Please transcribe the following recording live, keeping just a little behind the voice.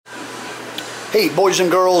Hey boys and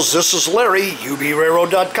girls, this is Larry,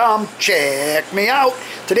 ubrailroad.com. Check me out.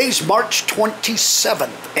 Today's March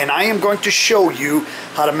 27th, and I am going to show you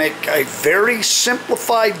how to make a very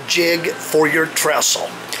simplified jig for your trestle.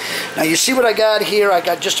 Now you see what I got here? I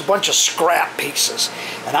got just a bunch of scrap pieces,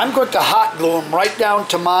 and I'm going to hot glue them right down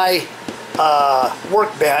to my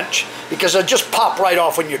workbench because they'll just pop right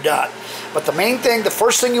off when you're done. But the main thing, the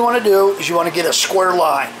first thing you want to do is you want to get a square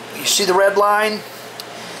line. You see the red line?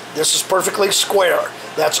 This is perfectly square.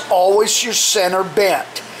 That's always your center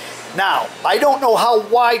bent. Now, I don't know how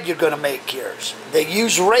wide you're going to make yours. They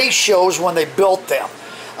use ratios when they built them.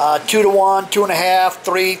 2 to 1, 2.5,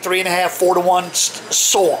 3, 3.5, 4 to 1,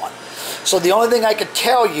 so on. So the only thing I can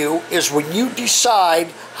tell you is when you decide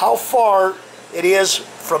how far it is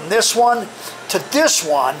from this one to this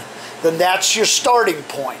one, then that's your starting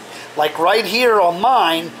point. Like right here on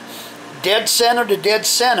mine, dead center to dead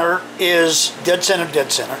center is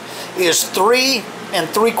 3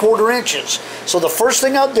 3/4 inches. So the first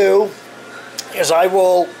thing I'll do is I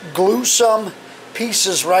will glue some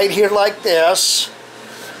pieces right here like this,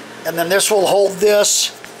 and then this will hold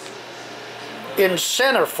this in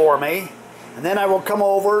center for me, and then I will come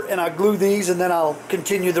over and I'll glue these, and then I'll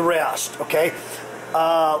continue the rest. Okay,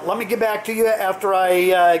 let me get back to you after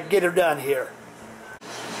I get her done here.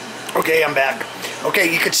 Okay, I'm back.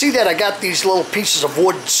 Okay, you can see that I got these little pieces of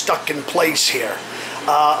wood stuck in place here.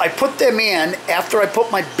 I put them in after I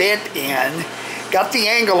put my bent in, got the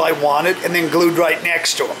angle I wanted, and then glued right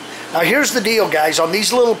next to them. Now here's the deal, guys. On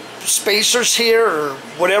these little spacers here, or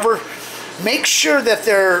whatever, make sure that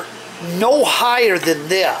they're no higher than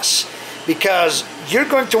this, because you're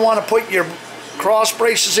going to want to put your cross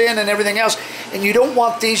braces in and everything else, and you don't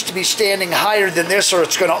want these to be standing higher than this, or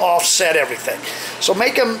it's going to offset everything. So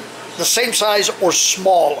make them the same size or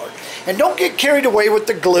smaller, and don't get carried away with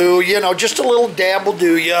the glue. You know, just a little dab will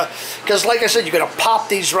do you, because like I said, you're going to pop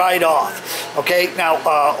these right off. Okay, now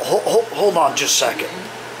hold on just a second.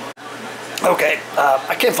 Okay,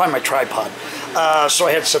 I can't find my tripod, so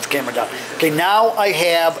I had to set the camera down. Okay, now I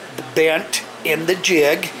have the bent in the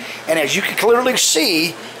jig, and as you can clearly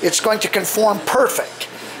see, it's going to conform perfect.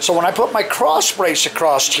 So when I put my cross brace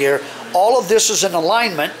across here, all of this is in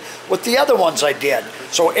alignment with the other ones I did.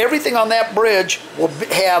 So everything on that bridge will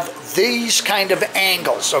have these kind of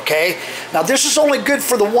angles, okay? Now this is only good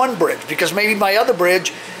for the one bridge, because maybe my other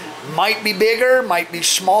bridge might be bigger, might be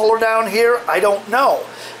smaller down here, I don't know.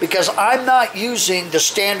 Because I'm not using the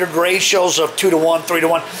standard ratios of 2 to 1, 3 to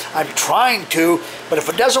 1. I'm trying to, but if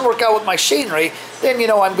it doesn't work out with my scenery, then you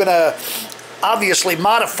know I'm gonna obviously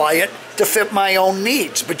modify it to fit my own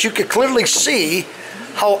needs. But you can clearly see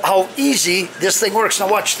how easy this thing works. Now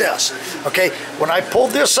watch this, okay? When I pull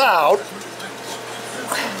this out,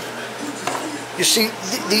 you see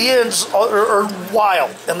the ends are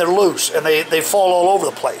wild and they're loose and they fall all over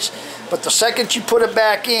the place. But the second you put it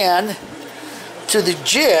back in to the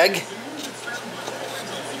jig,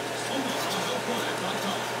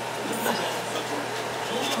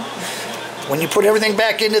 when you put everything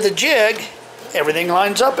back into the jig, everything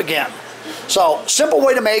lines up again. So, simple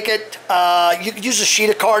way to make it. You could use a sheet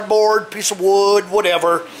of cardboard, piece of wood,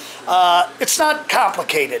 whatever. It's not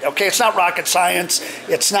complicated, okay? It's not rocket science.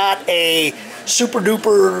 It's not a super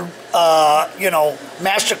duper, you know,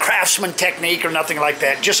 master craftsman technique or nothing like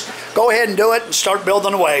that. Just go ahead and do it and start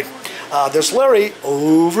building away. This is Larry,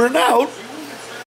 over and out.